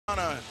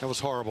That was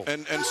horrible.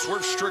 And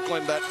Swerve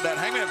Strickland, that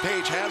Hangman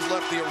Page has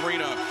left the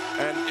arena.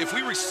 And if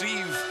we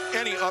receive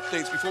any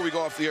updates before we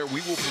go off the air,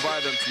 we will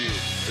provide them to you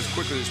as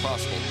quickly as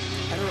possible.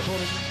 And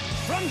reporting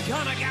from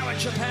Kanagawa,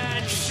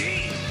 Japan,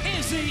 she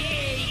is the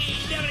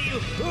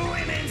AEW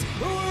Women's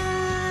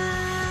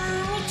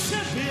World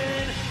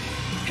Champion,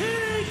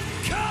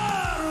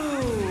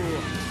 Hikaru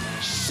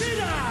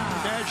Shida.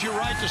 As you're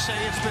right to say,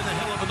 it's been a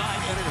hell of a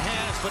night, and it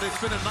has, but it's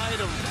been a night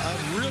of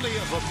really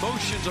of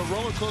emotions, a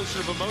roller coaster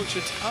of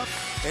emotions, up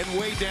and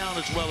way down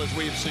as well as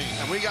we have seen.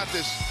 And we got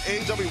this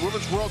AEW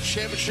Women's World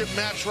Championship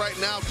match right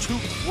now. Two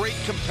great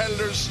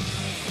competitors.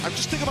 I'm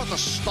just thinking about the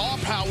star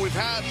power we've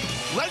had,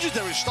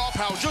 legendary star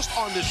power just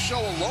on this show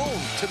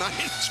alone tonight.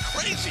 It's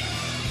crazy.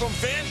 From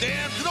Van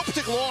Dam, in no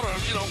particular order,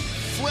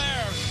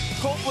 Flair,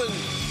 Copeland,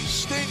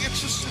 Sting,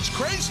 it's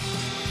crazy.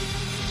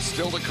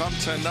 Still to come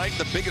tonight,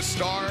 the biggest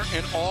star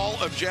in all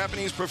of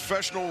Japanese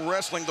professional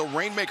wrestling, the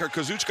Rainmaker,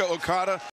 Kazuchika Okada.